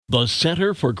The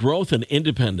Center for Growth and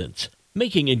Independence,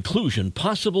 making inclusion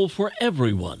possible for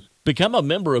everyone. Become a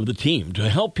member of the team to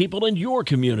help people in your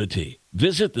community.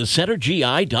 Visit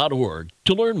thecentergi.org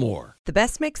to learn more. The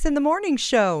best mix in the morning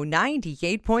show,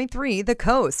 98.3 The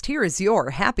Coast. Here is your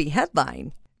happy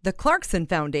headline. The Clarkson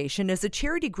Foundation is a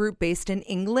charity group based in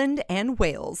England and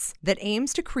Wales that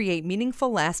aims to create meaningful,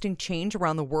 lasting change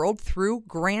around the world through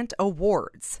grant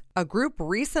awards. A group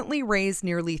recently raised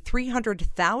nearly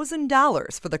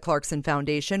 $300,000 for the Clarkson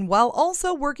Foundation while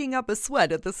also working up a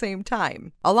sweat at the same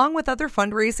time. Along with other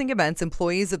fundraising events,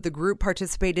 employees of the group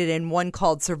participated in one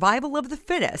called Survival of the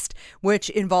Fittest, which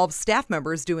involves staff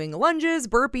members doing lunges,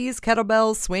 burpees,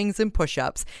 kettlebells, swings, and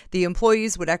push-ups. The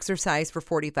employees would exercise for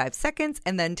 45 seconds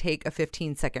and then take a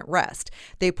 15-second rest.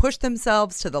 They pushed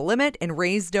themselves to the limit and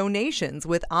raised donations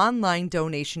with online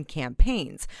donation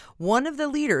campaigns. One of the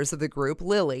leaders of the group,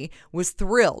 Lily, was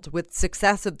thrilled with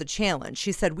success of the challenge.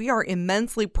 She said, "We are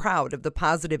immensely proud of the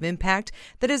positive impact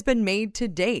that has been made to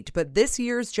date, but this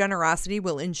year's generosity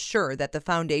will ensure that the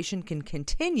foundation can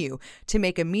continue to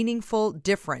make a meaningful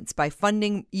difference by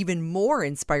funding even more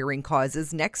inspiring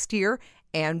causes next year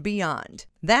and beyond."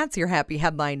 That's your happy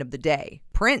headline of the day.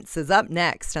 Prince is up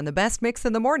next on the best mix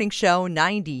in the morning show,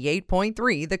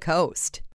 98.3 The Coast.